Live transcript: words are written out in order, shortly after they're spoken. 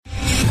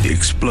The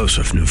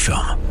explosive new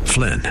film,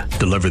 Flynn,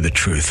 deliver the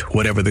truth,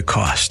 whatever the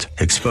cost,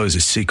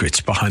 exposes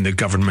secrets behind the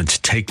government's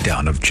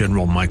takedown of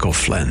General Michael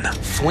Flynn.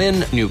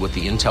 Flynn knew what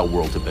the intel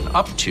world had been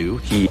up to.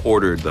 He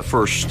ordered the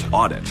first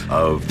audit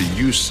of the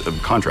use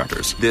of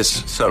contractors.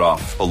 This set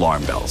off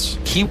alarm bells.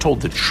 He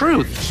told the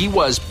truth. He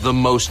was the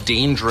most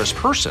dangerous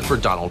person for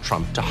Donald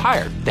Trump to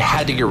hire. They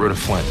had to get rid of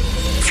Flynn.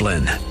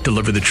 Flynn,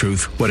 deliver the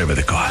truth, whatever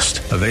the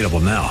cost. Available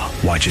now.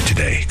 Watch it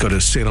today. Go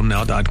to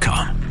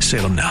salemnow.com.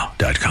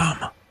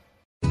 salemnow.com.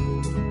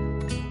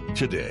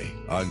 Today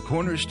on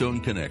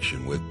Cornerstone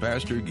Connection with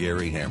Pastor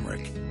Gary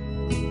Hamrick.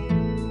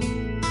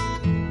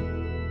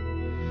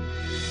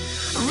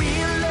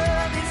 Real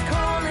love is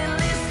calling,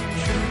 listen,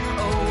 truth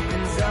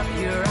opens up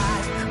your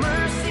eyes.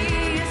 Mercy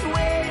is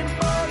waiting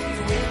for you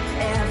with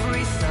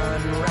every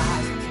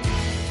sunrise.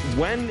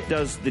 When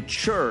does the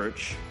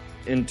church,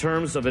 in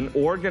terms of an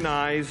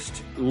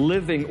organized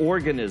living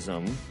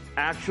organism,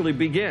 actually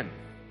begin?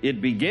 It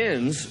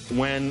begins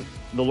when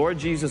the Lord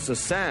Jesus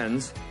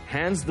ascends,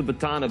 hands the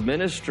baton of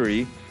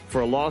ministry for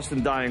a lost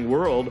and dying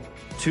world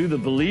to the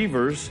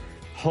believers.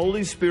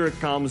 Holy Spirit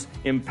comes,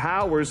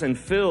 empowers, and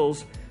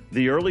fills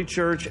the early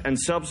church and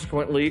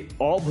subsequently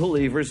all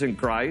believers in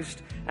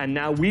Christ. And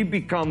now we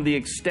become the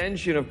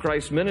extension of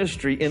Christ's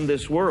ministry in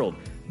this world.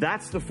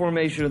 That's the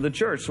formation of the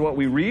church. So what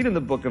we read in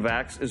the book of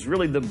Acts is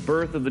really the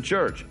birth of the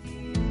church.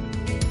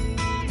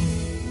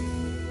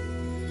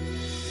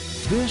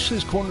 This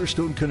is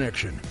Cornerstone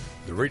Connection,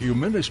 the radio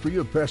ministry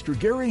of Pastor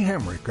Gary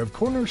Hamrick of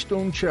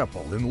Cornerstone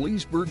Chapel in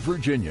Leesburg,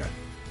 Virginia.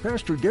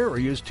 Pastor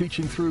Gary is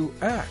teaching through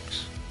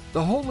Acts.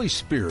 The Holy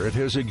Spirit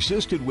has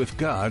existed with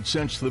God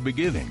since the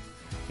beginning.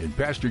 In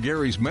Pastor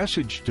Gary's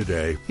message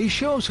today, he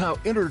shows how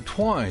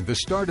intertwined the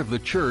start of the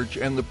church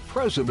and the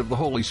present of the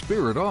Holy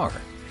Spirit are.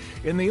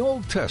 In the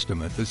Old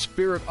Testament, the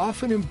Spirit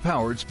often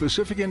empowered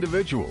specific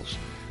individuals.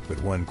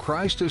 But when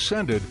Christ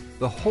ascended,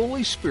 the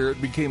Holy Spirit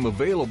became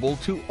available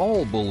to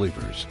all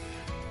believers.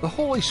 The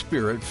Holy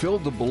Spirit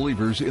filled the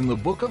believers in the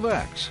book of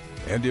Acts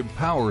and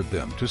empowered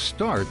them to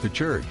start the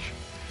church.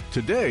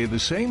 Today, the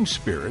same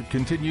Spirit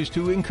continues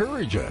to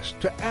encourage us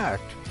to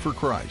act for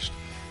Christ.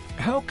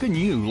 How can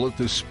you let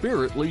the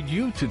Spirit lead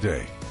you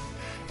today?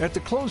 At the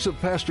close of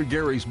Pastor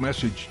Gary's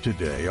message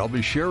today, I'll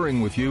be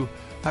sharing with you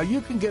how you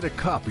can get a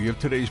copy of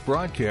today's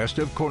broadcast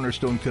of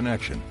Cornerstone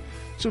Connection.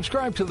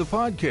 Subscribe to the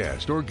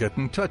podcast or get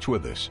in touch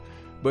with us.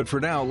 But for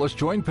now, let's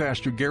join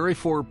Pastor Gary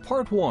for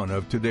part 1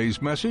 of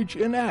today's message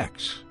in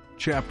Acts,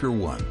 chapter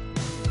 1.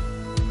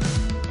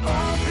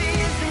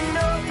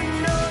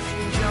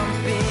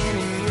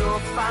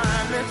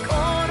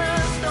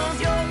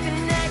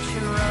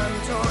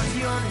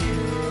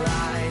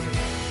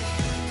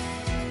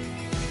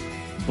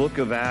 Book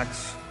of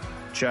Acts,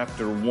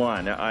 chapter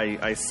 1.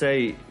 I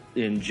say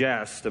in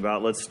jest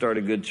about let's start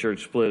a good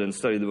church split and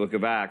study the book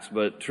of Acts,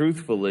 but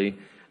truthfully,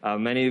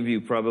 many of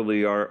you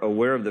probably are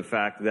aware of the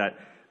fact that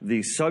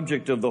the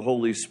subject of the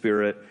Holy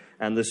Spirit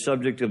and the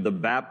subject of the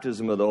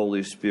baptism of the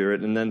Holy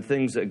Spirit and then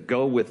things that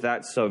go with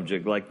that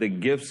subject, like the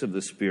gifts of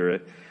the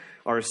Spirit,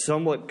 are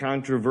somewhat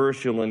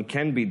controversial and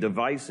can be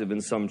divisive in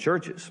some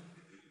churches.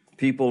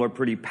 People are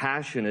pretty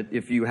passionate.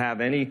 If you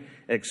have any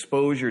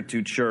exposure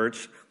to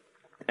church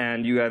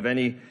and you have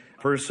any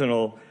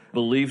personal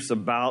beliefs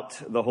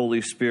about the Holy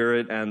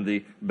Spirit and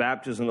the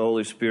baptism of the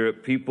Holy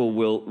Spirit, people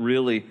will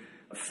really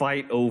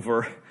fight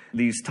over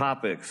these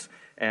topics.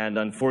 And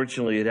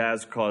unfortunately, it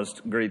has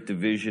caused great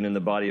division in the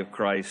body of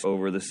Christ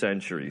over the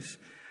centuries.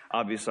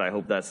 Obviously, I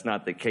hope that's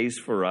not the case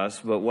for us.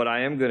 But what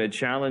I am going to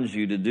challenge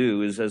you to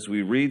do is, as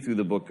we read through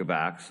the book of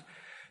Acts,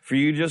 for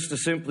you just to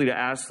simply to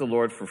ask the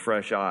Lord for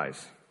fresh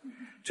eyes,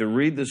 to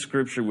read the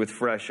scripture with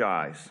fresh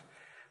eyes.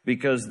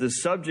 Because the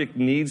subject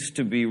needs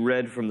to be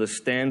read from the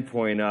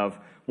standpoint of,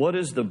 what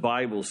does the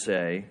Bible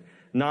say,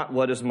 not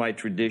what does my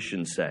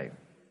tradition say?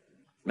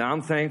 Now,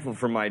 I'm thankful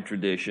for my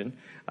tradition.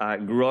 I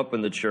grew up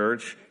in the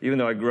church. Even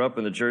though I grew up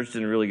in the church,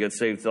 didn't really get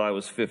saved till I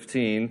was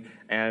 15.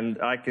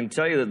 And I can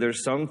tell you that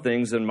there's some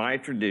things in my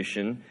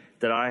tradition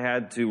that I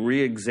had to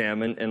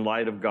re-examine in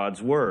light of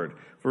God's Word.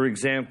 For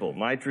example,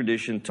 my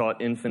tradition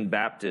taught infant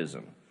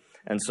baptism.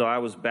 And so I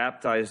was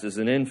baptized as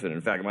an infant.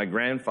 In fact, my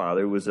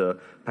grandfather was a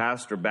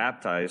pastor,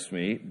 baptized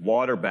me,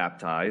 water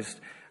baptized,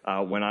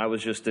 when I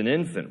was just an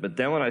infant. But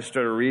then when I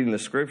started reading the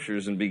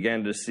scriptures and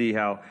began to see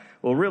how,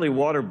 well, really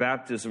water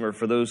baptism are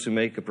for those who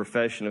make a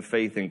profession of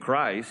faith in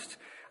Christ,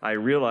 I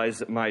realized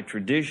that my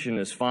tradition,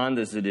 as fond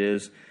as it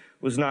is,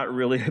 was not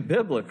really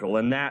biblical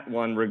in that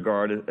one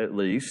regard at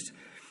least.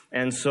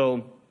 And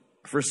so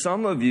for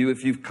some of you,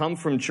 if you've come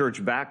from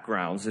church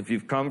backgrounds, if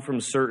you've come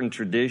from certain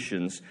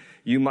traditions,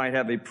 you might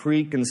have a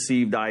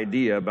preconceived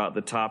idea about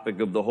the topic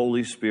of the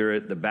Holy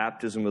Spirit, the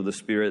baptism of the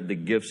Spirit, the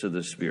gifts of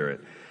the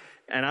Spirit.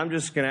 And I'm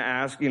just going to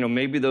ask,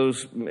 maybe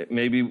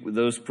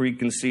those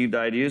preconceived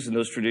ideas and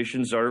those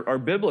traditions are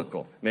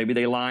biblical. Maybe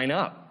they line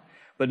up,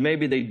 but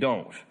maybe they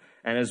don't.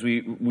 And as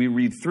we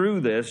read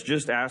through this,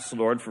 just ask the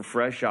Lord for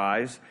fresh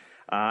eyes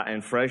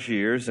and fresh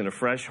ears and a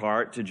fresh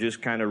heart to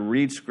just kind of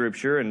read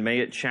Scripture, and may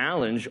it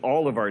challenge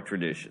all of our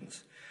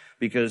traditions.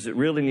 because it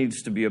really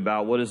needs to be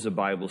about what does the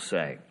Bible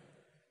say.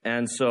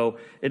 And so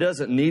it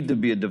doesn't need to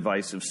be a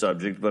divisive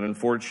subject, but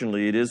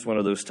unfortunately it is one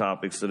of those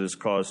topics that has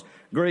caused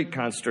great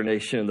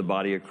consternation in the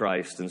body of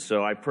Christ. And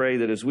so I pray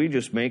that as we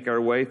just make our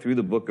way through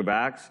the book of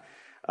Acts,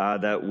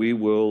 that we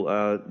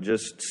will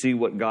just see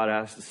what God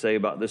has to say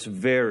about this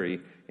very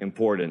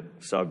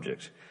important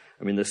subject.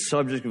 I mean, the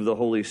subject of the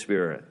Holy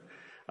Spirit,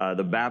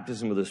 the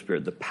baptism of the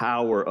Spirit, the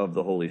power of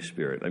the Holy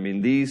Spirit. I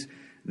mean,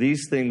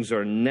 these things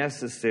are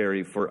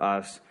necessary for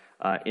us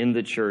in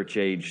the church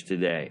age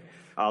today.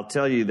 I'll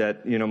tell you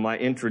that, my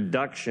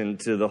introduction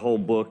to the whole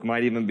book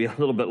might even be a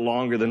little bit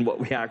longer than what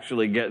we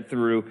actually get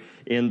through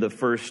in the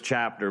first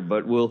chapter.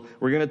 But we're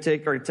going to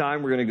take our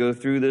time. We're going to go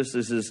through this.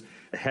 This is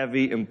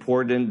heavy,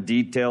 important,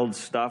 detailed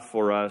stuff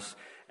for us.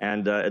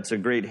 And it's a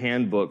great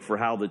handbook for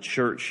how the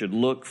church should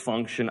look,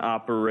 function,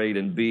 operate,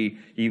 and be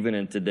even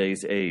in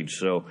today's age.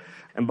 So,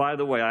 and by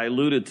the way, I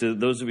alluded to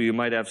those of you who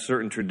might have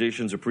certain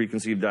traditions or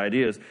preconceived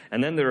ideas.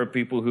 And then there are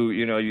people who,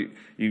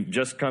 you've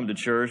just come to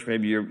church,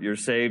 maybe you're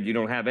saved, you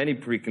don't have any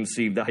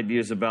preconceived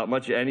ideas about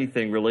much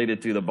anything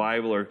related to the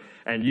Bible,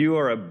 and you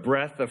are a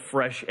breath of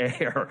fresh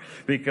air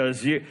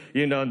because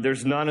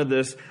there's none of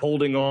this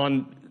holding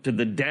on to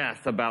the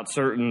death about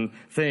certain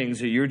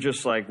things. You're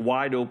just like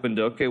wide open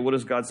to, okay, what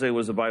does God say?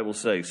 What does the Bible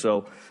say?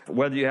 So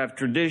whether you have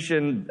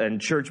tradition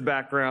and church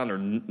background or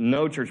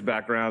no church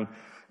background,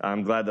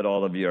 I'm glad that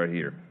all of you are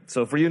here.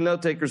 So for you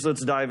note takers,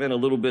 let's dive in a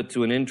little bit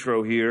to an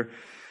intro here.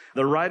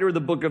 The writer of the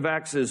book of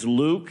Acts is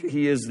Luke.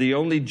 He is the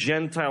only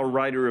Gentile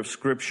writer of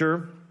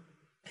Scripture.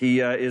 He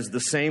is the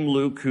same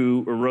Luke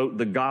who wrote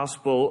the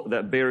gospel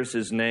that bears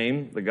his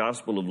name, the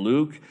Gospel of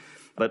Luke.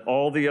 But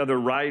all the other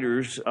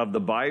writers of the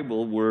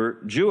Bible were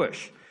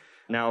Jewish.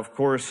 Now, of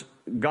course,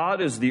 God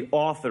is the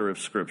author of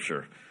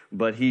Scripture,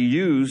 but he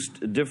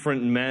used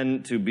different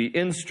men to be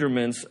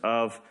instruments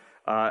of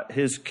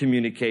his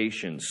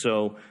communication.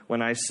 So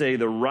when I say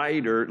the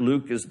writer,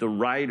 Luke is the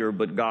writer,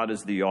 but God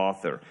is the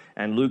author.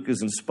 And Luke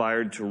is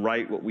inspired to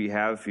write what we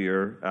have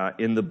here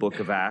in the book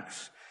of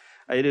Acts.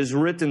 It is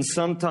written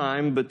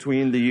sometime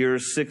between the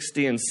years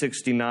 60 and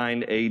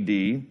 69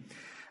 A.D.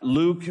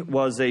 Luke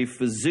was a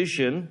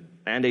physician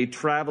and a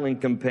traveling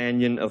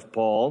companion of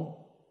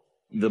Paul.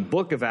 The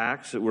book of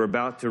Acts that we're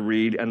about to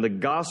read and the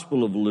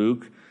Gospel of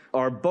Luke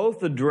are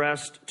both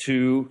addressed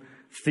to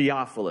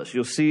Theophilus.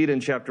 You'll see it in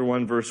chapter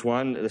 1, verse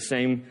 1, the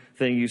same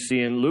thing you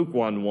see in Luke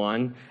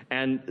 1:1.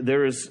 And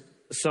there is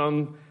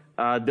some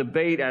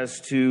debate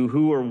as to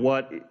who or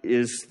what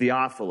is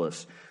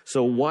Theophilus.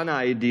 So one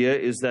idea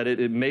is that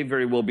it may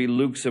very well be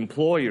Luke's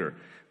employer,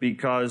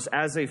 because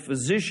as a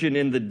physician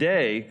in the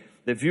day,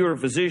 if you were a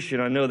physician,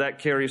 I know that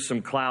carries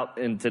some clout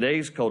in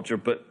today's culture,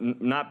 but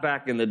not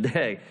back in the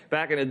day.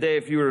 Back in the day,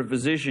 if you were a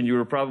physician, you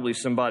were probably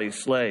somebody's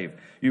slave.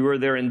 You were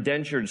their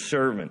indentured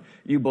servant.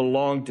 You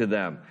belonged to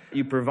them.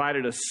 You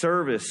provided a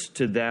service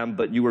to them,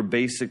 but you were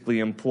basically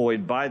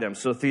employed by them.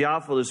 So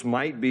Theophilus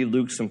might be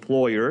Luke's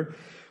employer,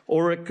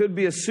 or it could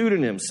be a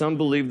pseudonym. Some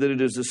believe that it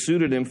is a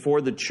pseudonym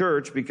for the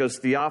church because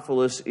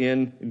Theophilus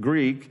in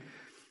Greek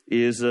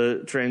is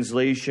a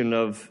translation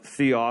of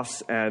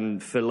theos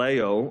and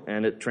phileo,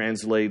 and it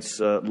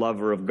translates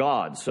lover of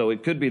God. So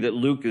it could be that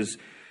Luke is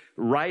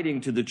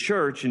writing to the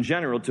church in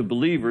general, to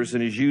believers,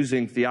 and is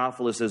using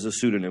Theophilus as a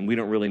pseudonym. We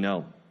don't really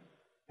know.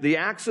 The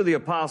Acts of the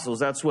Apostles,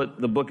 that's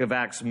what the book of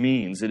Acts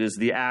means. It is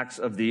the Acts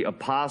of the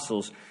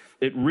Apostles.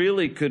 It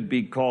really could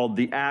be called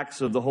the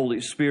Acts of the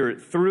Holy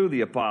Spirit through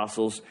the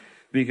Apostles,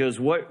 because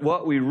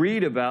what we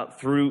read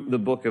about through the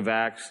book of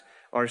Acts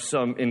are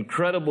some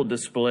incredible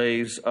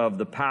displays of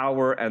the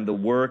power and the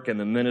work and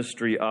the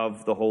ministry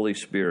of the Holy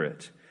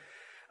Spirit.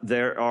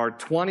 There are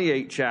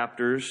 28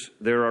 chapters.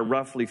 There are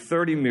roughly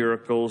 30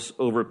 miracles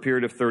over a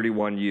period of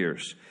 31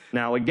 years.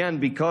 Now, again,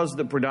 because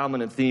the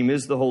predominant theme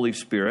is the Holy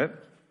Spirit,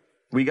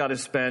 we got to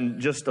spend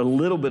just a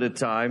little bit of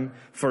time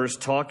first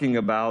talking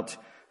about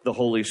the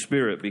Holy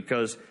Spirit,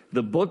 because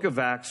the book of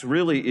Acts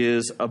really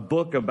is a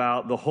book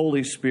about the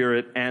Holy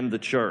Spirit and the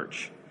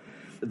church.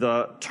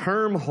 The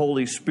term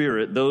Holy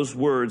Spirit, those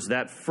words,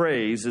 that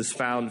phrase is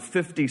found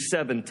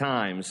 57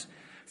 times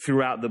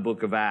throughout the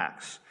book of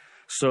Acts.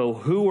 So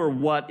who or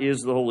what is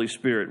the Holy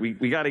Spirit?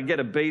 We got to get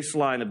a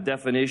baseline of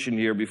definition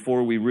here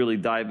before we really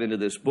dive into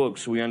this book,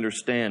 so we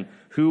understand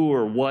who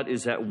or what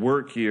is at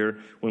work here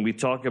when we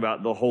talk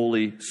about the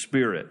Holy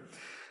Spirit.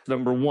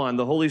 Number one,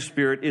 the Holy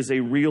Spirit is a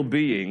real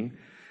being.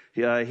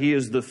 He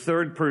is the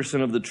third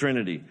person of the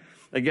Trinity.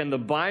 Again, the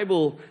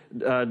Bible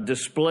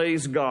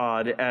displays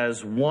God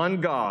as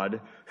one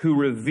God who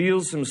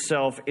reveals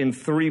himself in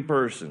three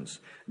persons: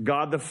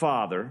 God the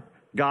Father,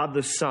 God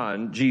the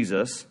Son,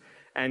 Jesus,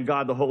 and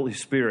God the Holy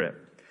Spirit.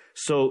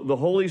 So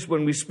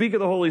when we speak of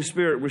the Holy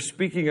Spirit, we're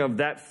speaking of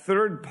that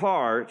third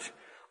part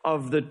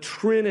of the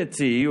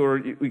Trinity, or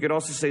we could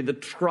also say the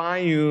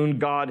triune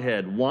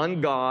Godhead.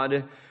 One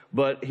God,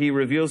 but he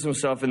reveals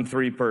himself in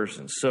three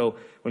persons. So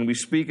when we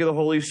speak of the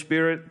Holy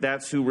Spirit,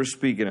 that's who we're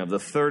speaking of, the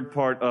third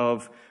part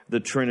of the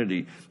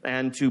Trinity.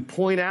 And to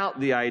point out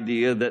the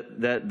idea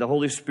that the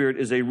Holy Spirit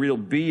is a real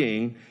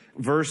being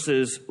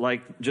versus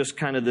like just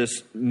kind of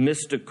this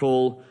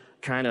mystical,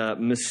 kind of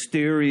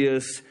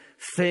mysterious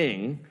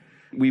thing,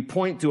 we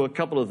point to a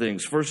couple of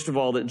things. First of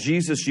all, that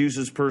Jesus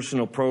uses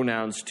personal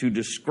pronouns to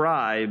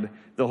describe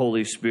the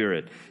Holy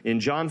Spirit. In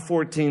John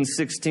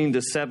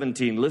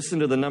 14:16-17, listen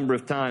to the number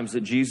of times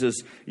that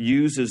Jesus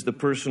uses the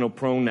personal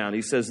pronoun.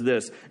 He says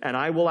this, "And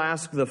I will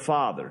ask the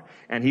Father,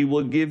 and he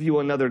will give you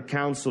another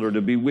counselor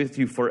to be with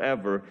you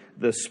forever,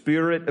 the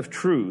Spirit of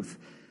truth.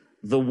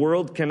 The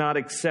world cannot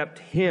accept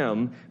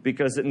him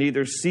because it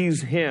neither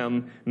sees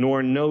him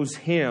nor knows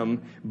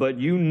him, but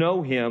you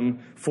know him,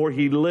 for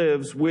he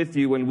lives with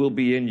you and will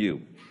be in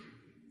you."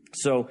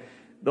 So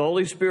the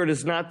Holy Spirit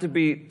is not to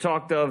be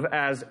talked of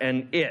as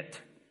an it.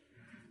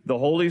 The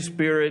Holy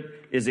Spirit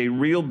is a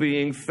real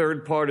being,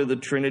 third part of the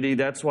Trinity.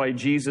 That's why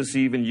Jesus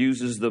even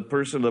uses the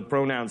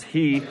pronouns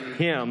he,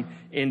 him,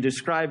 in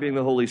describing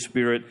the Holy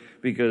Spirit,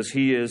 because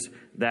he is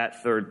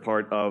that third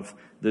part of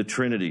the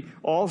Trinity.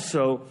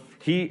 Also,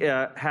 he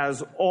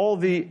has all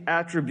the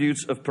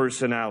attributes of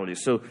personality.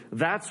 So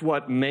that's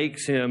what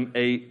makes him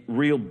a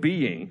real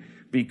being,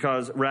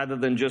 because rather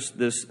than just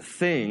this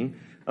thing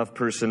of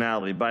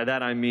personality. By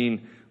that I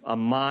mean a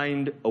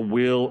mind, a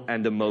will,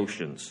 and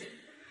emotions.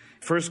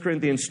 1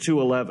 Corinthians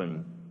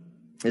 2:11,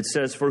 it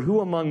says, "For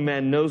who among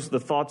men knows the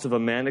thoughts of a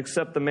man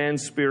except the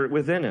man's spirit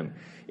within him?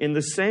 In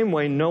the same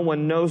way, no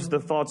one knows the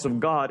thoughts of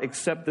God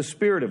except the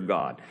Spirit of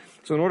God."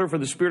 So in order for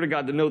the Spirit of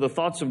God to know the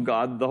thoughts of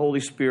God, the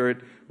Holy Spirit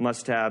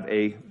must have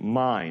a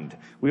mind.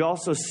 We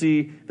also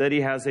see that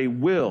he has a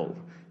will.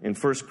 In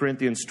 1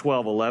 Corinthians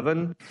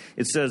 12:11,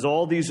 it says,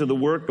 "All these are the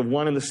work of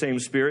one and the same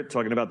Spirit,"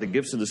 talking about the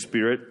gifts of the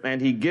Spirit,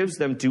 "and he gives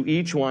them to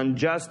each one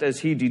just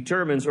as he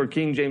determines," or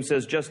King James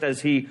says, just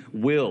as he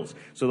wills.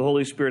 So the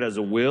Holy Spirit has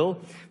a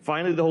will.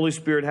 Finally, the Holy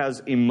Spirit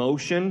has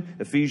emotion.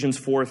 Ephesians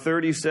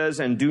 4:30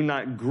 says, "And do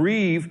not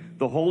grieve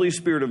the Holy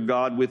Spirit of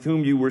God, with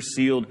whom you were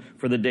sealed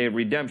for the day of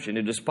redemption."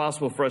 It is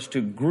possible for us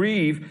to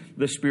grieve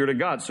the Spirit of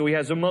God. So he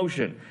has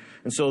emotion.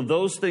 And so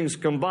those things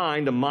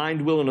combined, a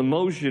mind, will, and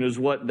emotion, is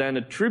what then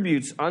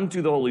attributes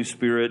unto the Holy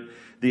Spirit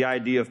the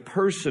idea of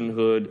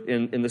personhood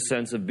in the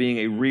sense of being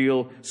a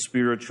real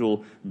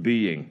spiritual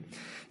being.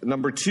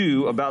 Number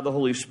two about the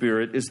Holy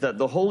Spirit is that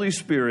the Holy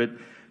Spirit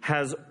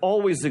has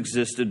always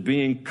existed,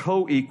 being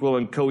co-equal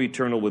and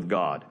co-eternal with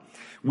God.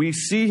 We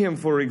see him,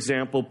 for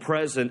example,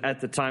 present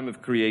at the time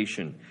of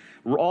creation.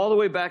 All the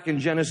way back in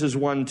Genesis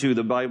 1:2,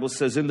 the Bible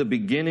says, "In the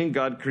beginning,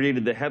 God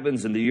created the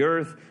heavens and the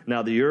earth.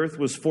 Now the earth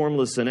was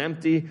formless and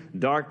empty.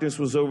 Darkness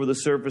was over the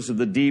surface of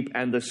the deep,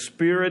 and the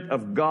Spirit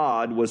of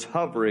God was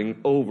hovering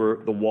over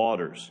the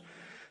waters."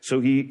 So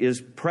he is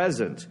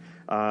present,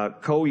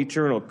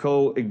 co-eternal,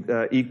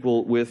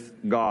 co-equal with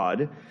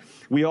God.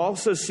 We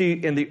also see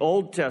in the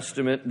Old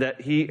Testament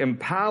that he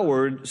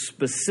empowered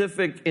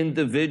specific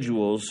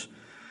individuals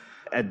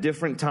at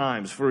different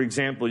times. For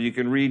example, you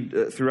can read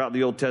throughout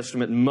the Old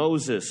Testament,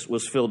 Moses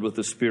was filled with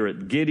the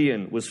Spirit.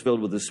 Gideon was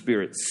filled with the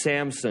Spirit.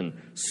 Samson,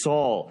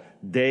 Saul,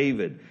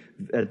 David,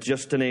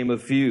 just to name a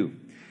few.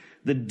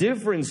 The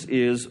difference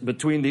is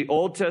between the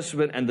Old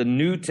Testament and the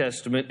New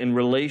Testament in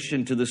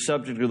relation to the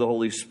subject of the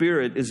Holy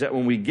Spirit is that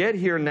when we get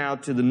here now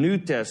to the New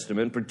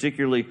Testament,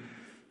 particularly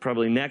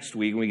probably next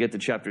week when we get to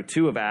chapter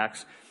 2 of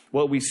Acts,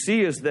 what we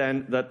see is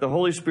then that the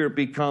Holy Spirit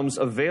becomes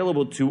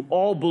available to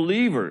all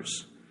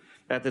believers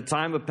at the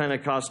time of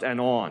Pentecost and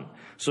on.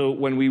 So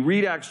when we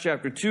read Acts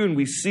chapter 2 and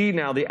we see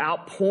now the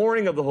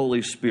outpouring of the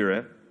Holy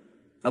Spirit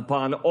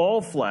upon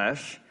all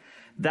flesh,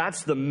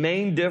 that's the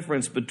main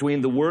difference between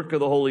the work of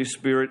the Holy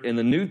Spirit in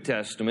the New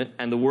Testament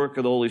and the work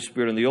of the Holy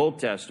Spirit in the Old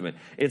Testament.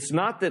 It's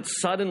not that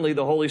suddenly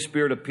the Holy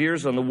Spirit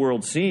appears on the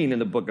world scene in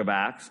the book of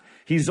Acts.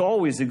 He's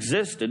always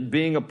existed,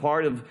 being a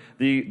part of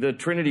the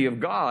Trinity of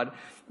God,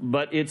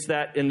 but it's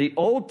that in the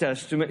Old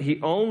Testament, he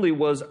only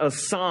was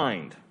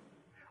assigned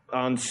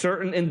on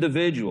certain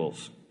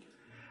individuals,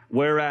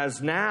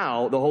 whereas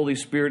now the Holy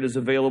Spirit is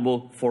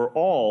available for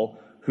all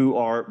who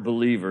are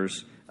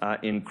believers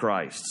in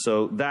Christ.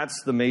 So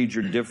that's the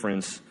major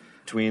difference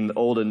between the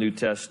Old and New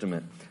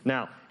Testament.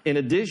 Now, in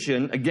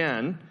addition,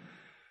 again,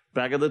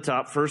 back at the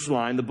top, first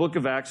line, the book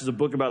of Acts is a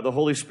book about the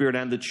Holy Spirit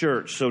and the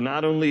church. So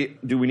not only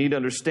do we need to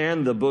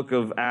understand the book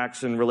of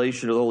Acts in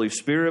relation to the Holy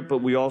Spirit, but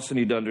we also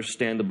need to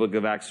understand the book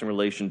of Acts in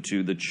relation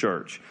to the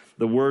church.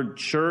 The word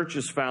church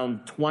is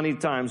found 20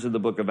 times in the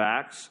book of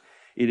Acts.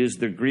 It is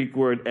the Greek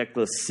word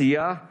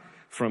ekklesia,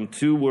 from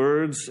two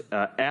words,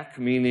 ek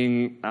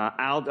meaning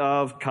out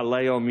of,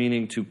 kaleo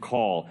meaning to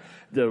call.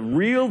 The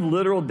real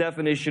literal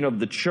definition of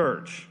the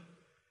church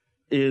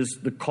is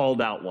the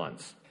called out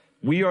ones.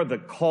 We are the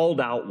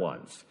called out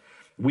ones.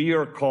 We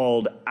are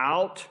called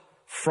out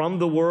from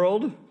the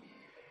world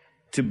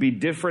to be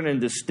different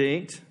and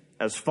distinct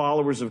as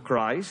followers of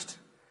Christ.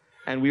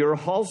 And we are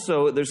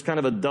also, there's kind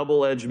of a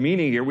double-edged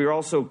meaning here. We are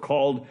also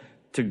called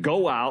to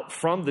go out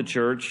from the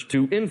church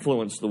to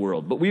influence the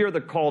world. But we are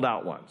the called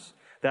out ones.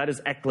 That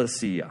is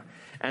ecclesia.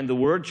 And the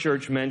word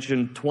church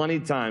mentioned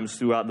 20 times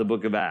throughout the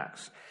book of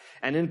Acts.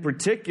 And in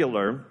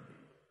particular,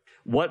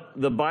 what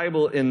the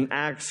Bible in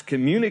Acts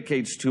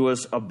communicates to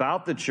us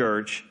about the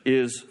church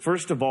is,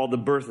 first of all, the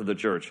birth of the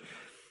church.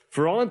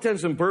 For all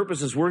intents and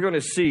purposes, we're going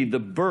to see the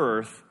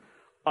birth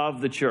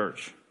of the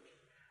church.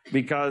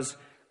 Because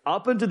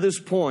up until this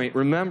point,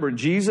 remember,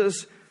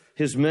 Jesus,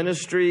 his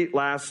ministry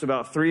lasts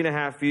about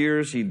 3.5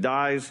 years. He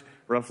dies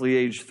roughly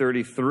age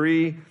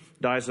 33,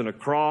 dies on a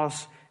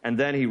cross, and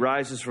then he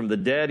rises from the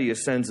dead. He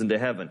ascends into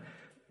heaven.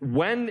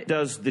 When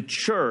does the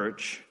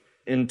church,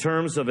 in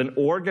terms of an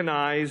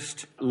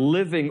organized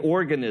living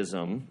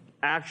organism,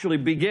 actually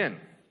begin?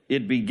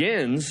 It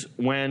begins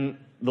when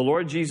the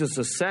Lord Jesus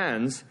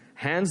ascends,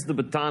 hands the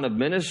baton of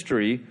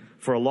ministry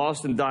for a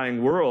lost and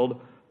dying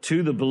world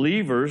to the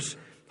believers.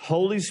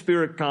 Holy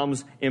Spirit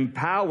comes,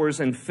 empowers,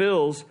 and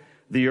fills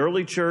the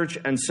early church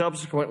and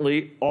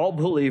subsequently all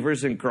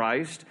believers in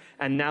Christ.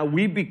 And now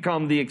we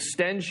become the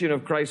extension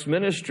of Christ's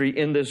ministry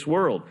in this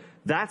world.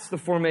 That's the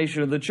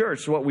formation of the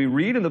church. So what we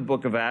read in the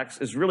book of Acts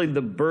is really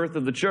the birth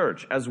of the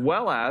church, as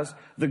well as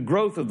the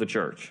growth of the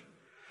church.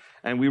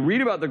 And we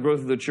read about the growth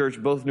of the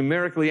church both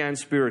numerically and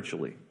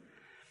spiritually.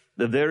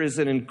 That there is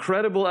an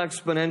incredible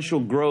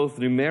exponential growth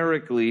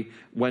numerically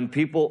when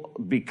people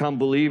become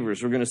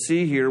believers. We're going to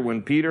see here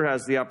when Peter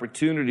has the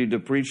opportunity to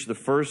preach the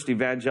first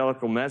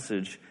evangelical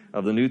message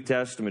of the New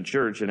Testament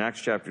church in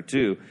Acts chapter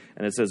 2,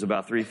 and it says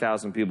about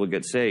 3,000 people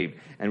get saved.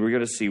 And we're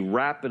going to see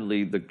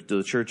rapidly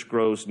the church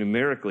grows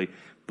numerically,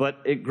 but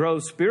it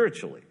grows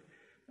spiritually.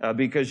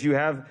 Because you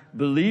have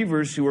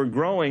believers who are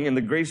growing in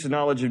the grace and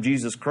knowledge of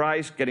Jesus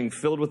Christ, getting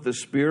filled with the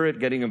Spirit,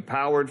 getting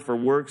empowered for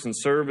works and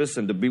service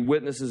and to be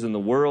witnesses in the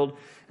world.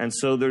 And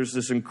so there's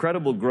this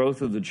incredible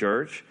growth of the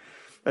church,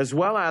 as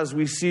well as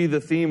we see the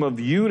theme of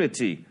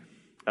unity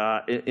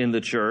in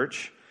the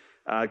church.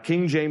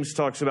 King James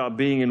talks about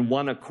being in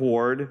one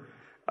accord.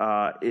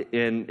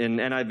 In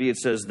NIV it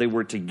says they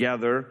were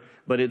together.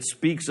 But it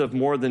speaks of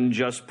more than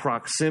just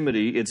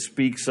proximity. It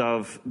speaks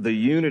of the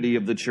unity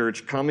of the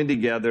church coming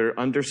together,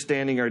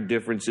 understanding our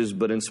differences,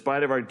 but in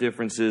spite of our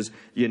differences,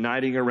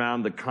 uniting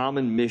around the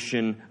common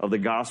mission of the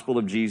gospel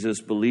of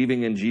Jesus,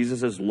 believing in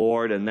Jesus as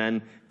Lord, and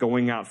then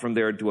going out from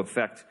there to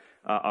affect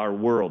our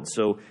world.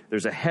 So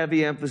there's a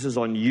heavy emphasis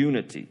on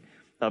unity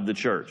of the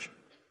church.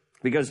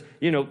 Because,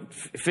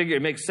 figure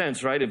it makes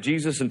sense, right? If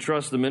Jesus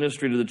entrusts the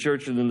ministry to the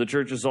church and then the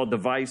church is all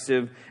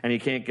divisive and he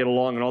can't get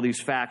along and all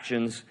these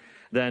factions,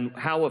 then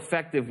how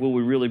effective will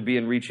we really be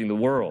in reaching the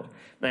world?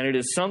 And it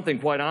is something,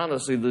 quite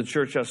honestly, the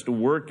church has to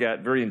work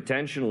at very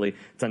intentionally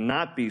to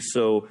not be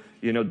so,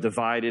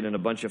 divided in a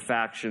bunch of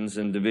factions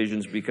and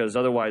divisions, because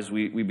otherwise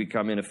we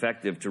become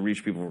ineffective to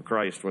reach people for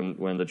Christ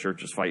when the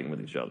church is fighting with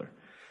each other.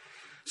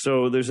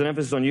 So there's an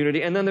emphasis on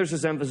unity, and then there's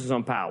this emphasis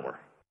on power.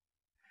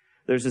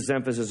 There's this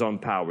emphasis on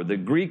power. The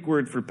Greek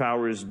word for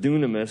power is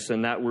dunamis,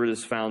 and that word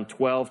is found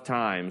 12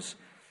 times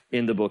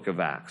in the book of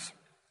Acts.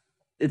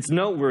 It's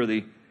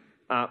noteworthy.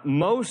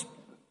 Probably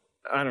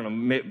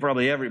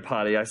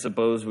everybody, I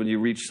suppose, when you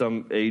reach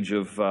some age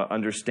of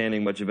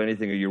understanding much of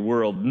anything of your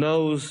world,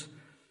 knows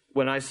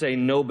when I say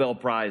Nobel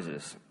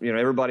Prizes.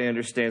 Everybody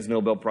understands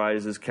Nobel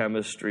Prizes,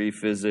 chemistry,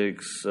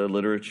 physics,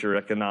 literature,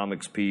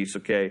 economics, peace,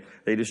 okay?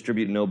 They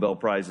distribute Nobel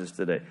Prizes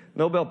today.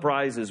 Nobel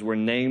Prizes were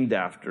named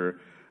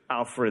after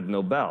Alfred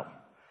Nobel.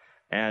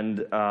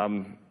 And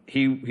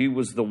he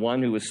was the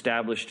one who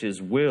established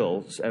his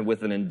will and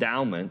with an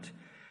endowment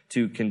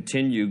to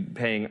continue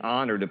paying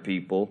honor to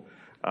people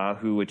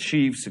who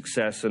achieve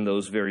success in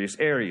those various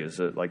areas,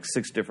 like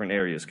 6 different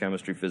areas,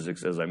 chemistry,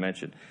 physics, as I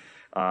mentioned.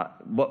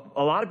 What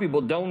a lot of people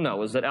don't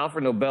know is that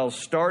Alfred Nobel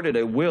started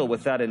a will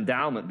with that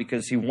endowment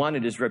because he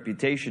wanted his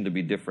reputation to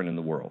be different in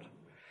the world.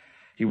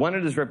 He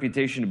wanted his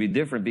reputation to be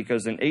different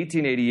because in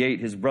 1888,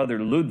 his brother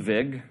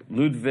Ludwig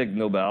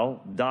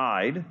Nobel,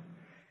 died,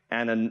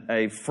 and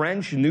a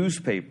French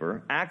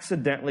newspaper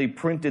accidentally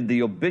printed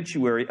the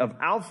obituary of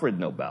Alfred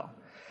Nobel.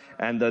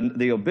 And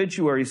the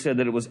obituary said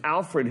that it was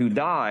Alfred who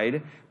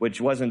died,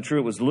 which wasn't true.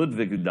 It was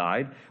Ludwig who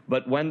died.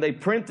 But when they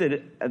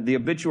printed the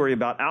obituary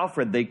about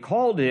Alfred, they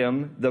called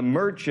him the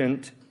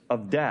Merchant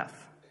of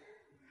Death.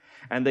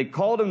 And they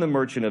called him the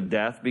Merchant of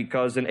Death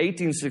because in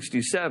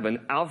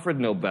 1867, Alfred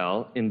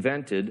Nobel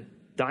invented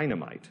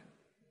dynamite.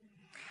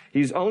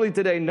 He's only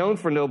today known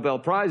for Nobel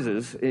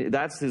Prizes.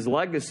 That's his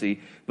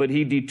legacy. But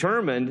he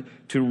determined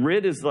to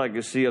rid his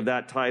legacy of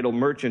that title,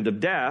 Merchant of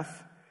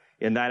Death,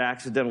 in that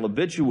accidental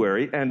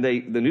obituary, and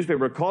the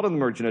newspaper called him the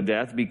Merchant of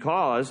Death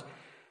because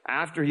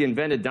after he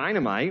invented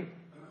dynamite,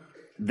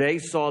 they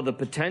saw the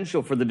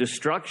potential for the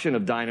destruction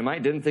of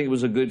dynamite, didn't think it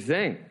was a good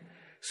thing.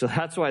 So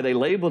that's why they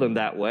labeled him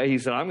that way. He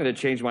said, I'm going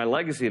to change my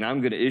legacy, and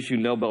I'm going to issue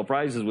Nobel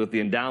Prizes with the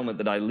endowment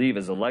that I leave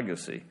as a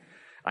legacy.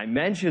 I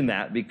mention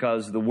that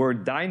because the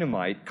word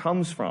dynamite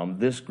comes from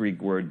this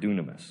Greek word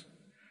dunamis,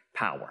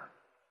 power.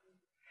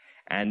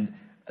 And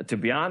to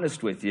be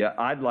honest with you,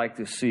 I'd like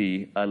to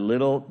see a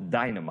little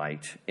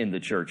dynamite in the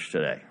church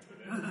today.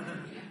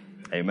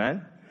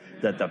 Amen?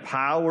 That the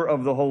power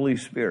of the Holy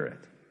Spirit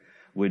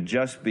would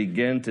just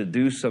begin to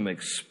do some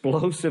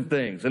explosive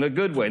things in a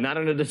good way, not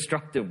in a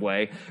destructive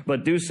way,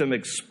 but do some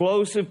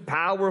explosive,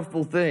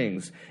 powerful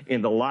things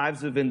in the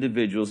lives of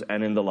individuals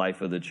and in the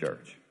life of the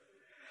church.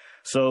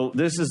 So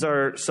this is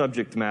our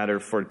subject matter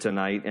for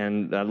tonight,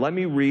 and let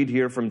me read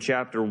here from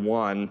chapter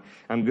 1.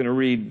 I'm going to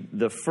read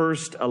the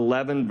first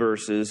 11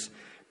 verses,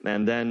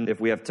 and then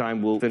if we have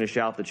time, we'll finish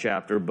out the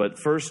chapter. But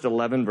first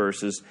 11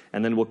 verses,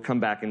 and then we'll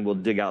come back and we'll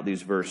dig out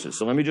these verses.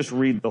 So let me just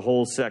read the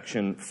whole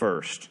section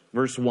first.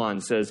 Verse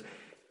 1 says,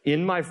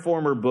 "In my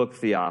former book,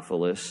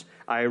 Theophilus,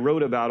 I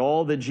wrote about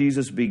all that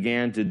Jesus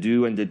began to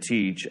do and to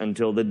teach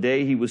until the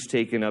day he was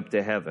taken up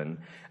to heaven,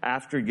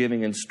 after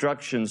giving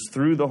instructions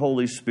through the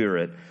Holy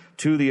Spirit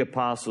to the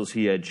apostles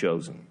he had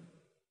chosen.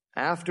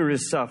 After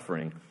his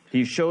suffering,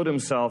 he showed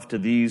himself to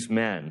these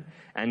men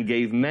and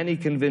gave many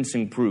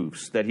convincing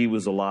proofs that he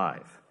was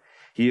alive.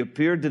 He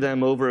appeared to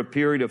them over a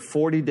period of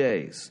 40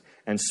 days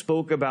and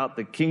spoke about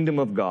the kingdom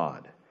of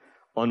God.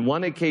 On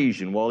one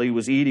occasion, while he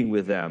was eating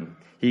with them,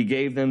 he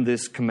gave them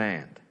this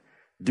command: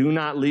 'Do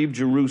not leave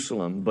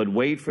Jerusalem, but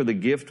wait for the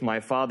gift my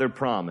Father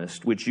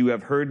promised, which you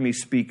have heard me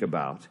speak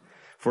about.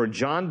 For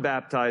John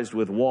baptized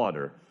with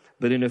water,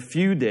 but in a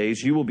few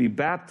days you will be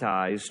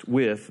baptized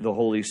with the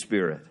Holy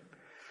Spirit.'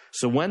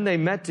 So when they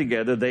met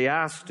together, they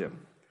asked him,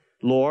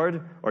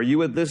 'Lord, are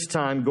you at this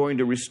time going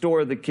to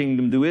restore the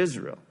kingdom to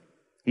Israel?'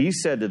 He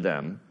said to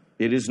them,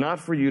 'It is not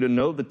for you to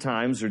know the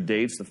times or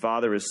dates the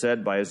Father has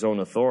said by his own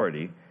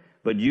authority,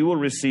 but you will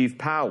receive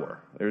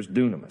power,'" there's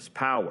dunamis,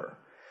 power,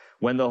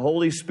 "'when the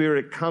Holy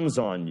Spirit comes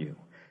on you,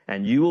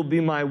 and you will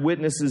be my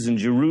witnesses in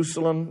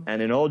Jerusalem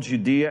and in all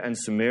Judea and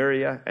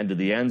Samaria and to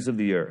the ends of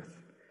the earth.'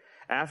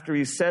 After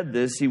he said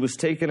this, he was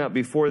taken up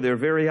before their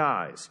very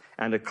eyes,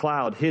 and a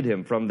cloud hid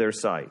him from their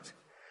sight.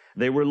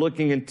 They were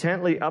looking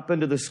intently up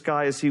into the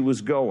sky as he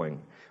was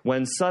going,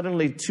 when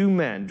suddenly 2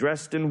 men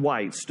dressed in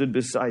white stood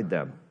beside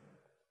them.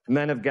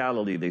 'Men of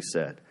Galilee,' they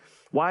said,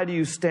 'why do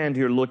you stand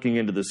here looking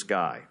into the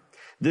sky?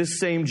 This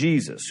same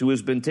Jesus, who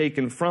has been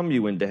taken from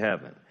you into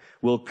heaven,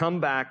 will come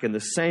back in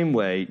the same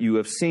way you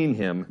have seen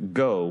him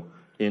go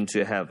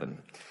into heaven.'"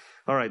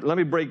 All right, let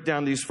me break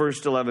down these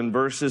first 11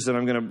 verses, and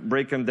I'm going to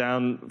break them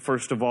down,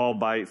 first of all,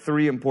 by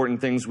 3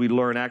 important things we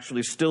learn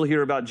actually still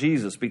here about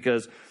Jesus,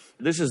 because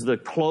this is the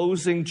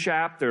closing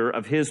chapter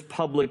of his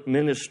public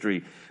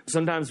ministry.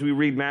 Sometimes we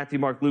read Matthew,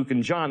 Mark, Luke,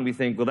 and John, we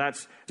think, well,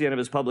 that's the end of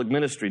his public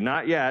ministry.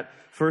 Not yet.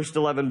 First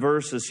 11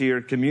 verses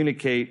here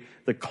communicate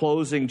the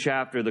closing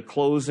chapter, the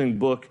closing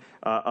book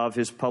of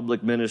his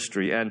public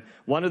ministry. And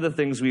one of the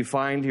things we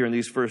find here in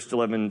these first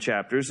 11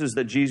 chapters is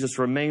that Jesus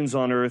remains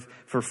on earth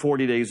for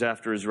 40 days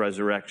after his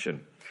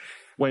resurrection.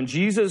 When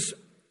Jesus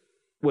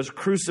was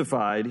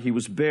crucified, he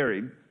was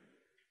buried.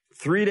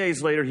 3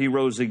 days later, he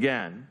rose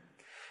again.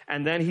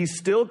 And then he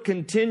still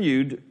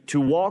continued to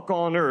walk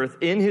on earth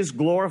in his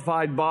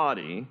glorified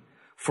body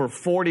for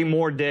 40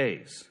 more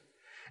days.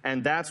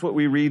 And that's what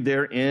we read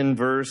there in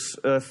verse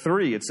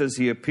 3. It says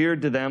he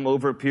appeared to them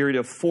over a period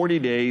of 40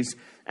 days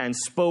and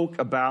spoke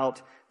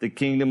about the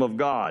kingdom of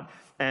God.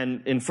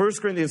 And in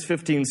 1 Corinthians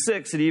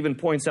 15:6, it even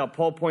points out,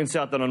 Paul points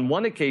out that on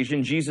one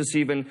occasion, Jesus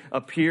even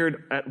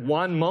appeared at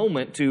one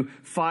moment to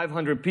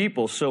 500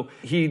 people. So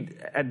he,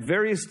 at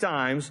various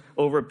times,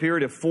 over a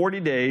period of 40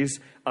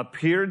 days,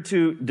 appeared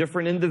to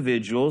different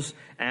individuals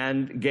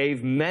and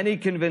gave many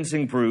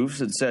convincing proofs,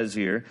 it says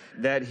here,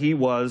 that he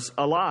was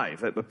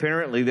alive.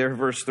 Apparently, there,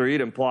 verse 3,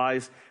 it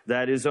implies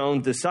that his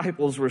own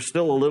disciples were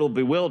still a little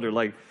bewildered,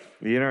 like,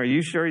 are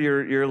you sure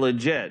you're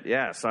legit?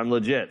 Yes, I'm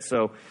legit.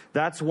 So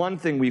that's one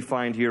thing we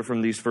find here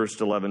from these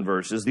first 11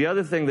 verses. The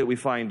other thing that we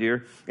find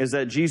here is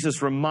that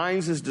Jesus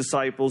reminds his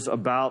disciples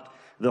about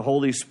the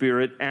Holy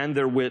Spirit and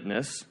their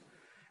witness.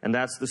 And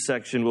that's the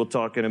section we'll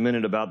talk in a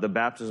minute about, the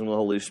baptism of the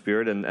Holy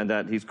Spirit, and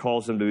that he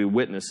calls them to be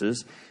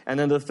witnesses. And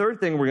then the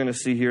third thing we're going to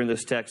see here in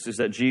this text is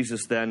that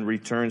Jesus then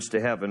returns to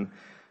heaven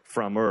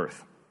from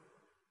earth.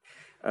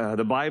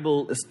 The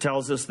Bible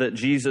tells us that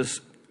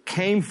Jesus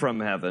came from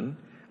heaven,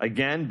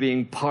 again,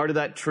 being part of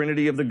that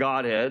Trinity of the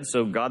Godhead,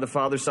 so God the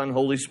Father, Son,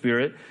 Holy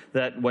Spirit,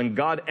 that when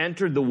God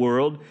entered the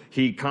world,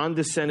 he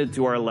condescended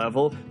to our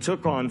level,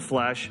 took on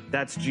flesh.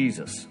 That's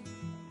Jesus.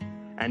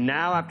 And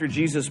now after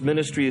Jesus'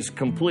 ministry is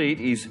complete,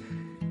 he's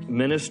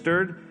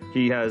ministered,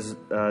 he has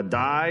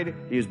died,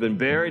 he has been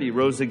buried, he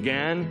rose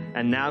again,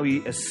 and now he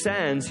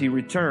ascends, he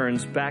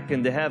returns back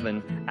into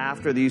heaven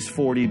after these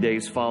 40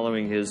 days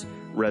following his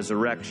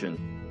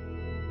resurrection.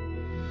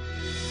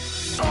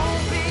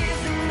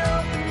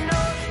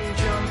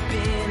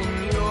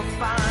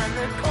 Find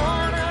the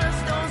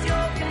cornerstones,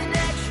 your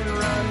connection,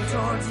 run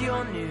towards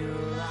your new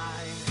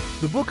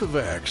life. The book of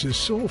Acts is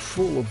so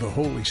full of the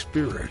Holy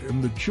Spirit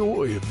and the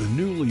joy of the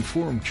newly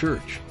formed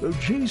church. Though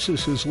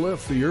Jesus has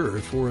left the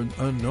earth for an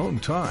unknown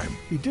time,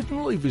 he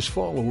didn't leave his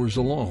followers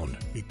alone.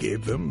 He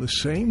gave them the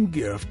same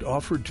gift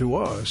offered to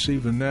us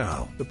even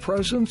now, the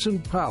presence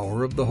and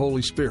power of the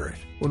Holy Spirit.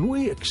 When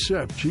we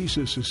accept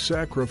Jesus'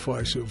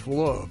 sacrifice of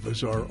love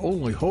as our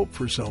only hope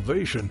for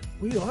salvation,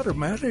 we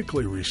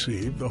automatically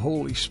receive the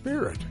Holy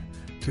Spirit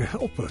to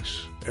help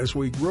us as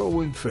we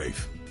grow in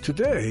faith.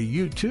 Today,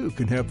 you too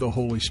can have the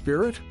Holy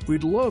Spirit.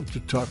 We'd love to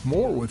talk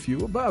more with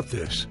you about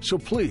this. So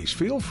please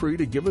feel free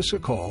to give us a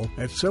call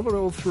at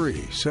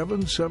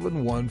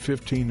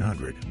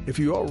 703-771-1500. If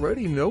you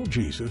already know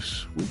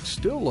Jesus, we'd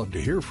still love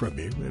to hear from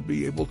you and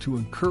be able to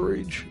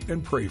encourage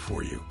and pray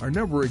for you. Our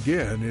number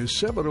again is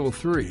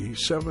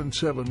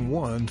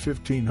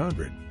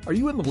 703-771-1500. Are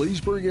you in the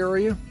Leesburg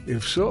area?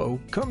 If so,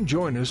 come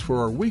join us for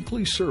our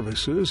weekly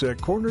services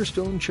at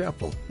Cornerstone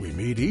Chapel. We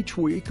meet each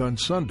week on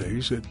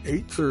Sundays at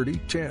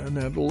 8:30, 10,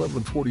 and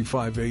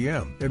 11:45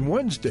 a.m. and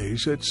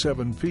Wednesdays at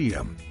 7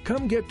 p.m.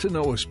 Come get to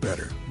know us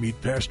better,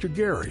 meet Pastor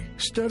Gary,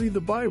 study the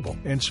Bible,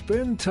 and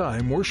spend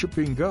time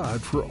worshiping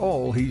God for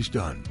all He's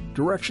done.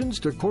 Directions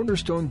to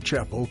Cornerstone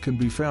Chapel can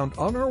be found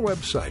on our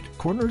website,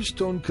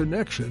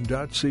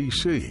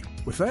 cornerstoneconnection.cc.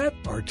 With that,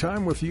 our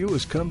time with you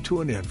has come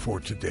to an end for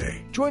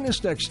today. Join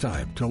us next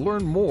time to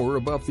learn more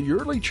about the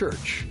early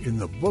church in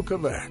the book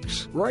of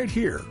Acts, right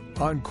here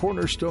on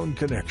Cornerstone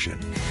Connection.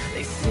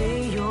 They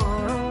say you're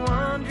a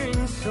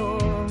wandering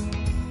soul,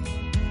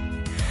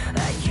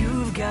 that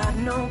you've got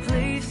no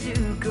place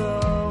to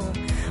go,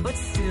 but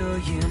still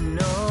you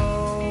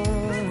know,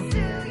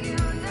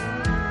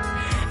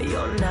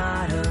 you're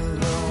not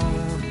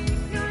alone.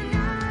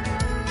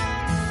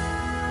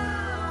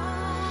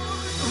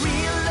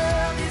 Real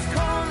love is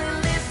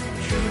calling, listen,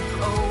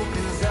 truth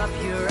opens up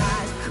your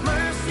eyes.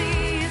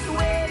 Mercy is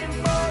waiting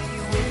for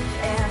you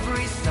with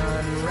every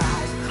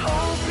sunrise.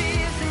 Hope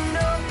is an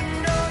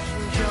open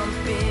ocean,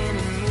 jump in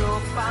and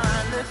you'll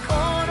find the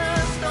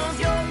cornerstones,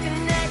 your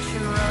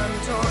connection, run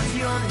towards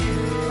your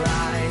new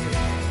life.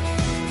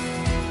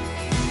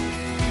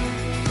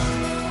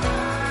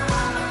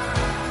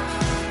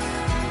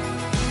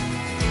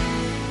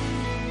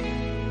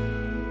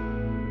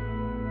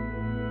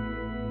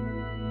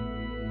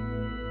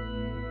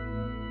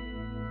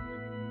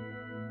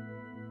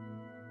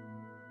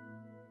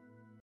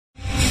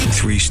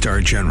 Three-star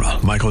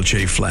General Michael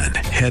J. Flynn,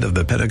 head of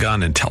the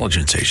Pentagon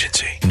Intelligence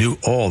Agency, knew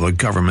all the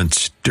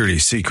government's dirty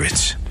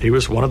secrets. He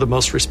was one of the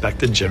most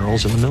respected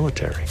generals in the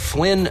military.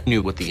 Flynn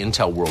knew what the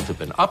intel world had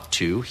been up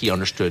to. He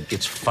understood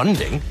its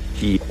funding.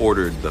 He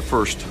ordered the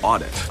first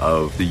audit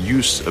of the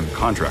use of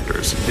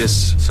contractors.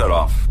 This set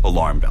off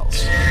alarm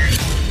bells.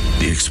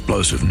 The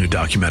explosive new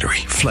documentary,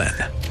 Flynn,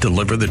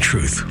 Deliver the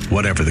Truth,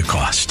 Whatever the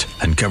Cost,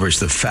 uncovers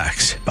the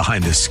facts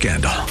behind this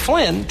scandal.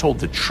 Flynn told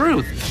the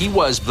truth. He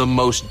was the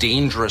most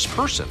dangerous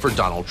person for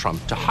Donald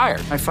Trump to hire.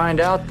 I find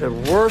out the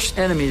worst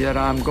enemy that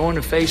I'm going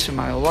to face in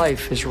my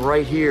life is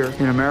right here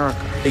in America.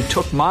 They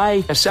took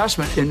my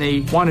assessment and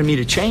they wanted me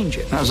to change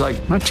it. And I was like,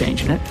 I'm not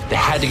changing it. They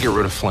had to get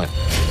rid of Flynn.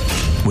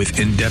 With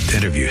in-depth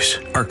interviews,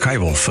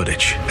 archival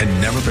footage,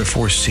 and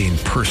never-before-seen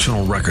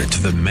personal records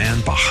of the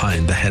man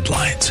behind the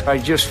headlines. I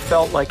just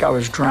felt like I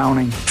was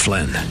drowning.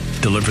 Flynn,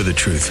 Deliver the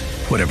Truth,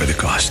 Whatever the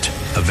Cost.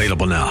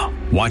 Available now.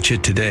 Watch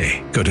it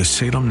today. Go to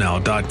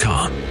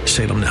salemnow.com.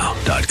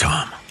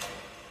 salemnow.com.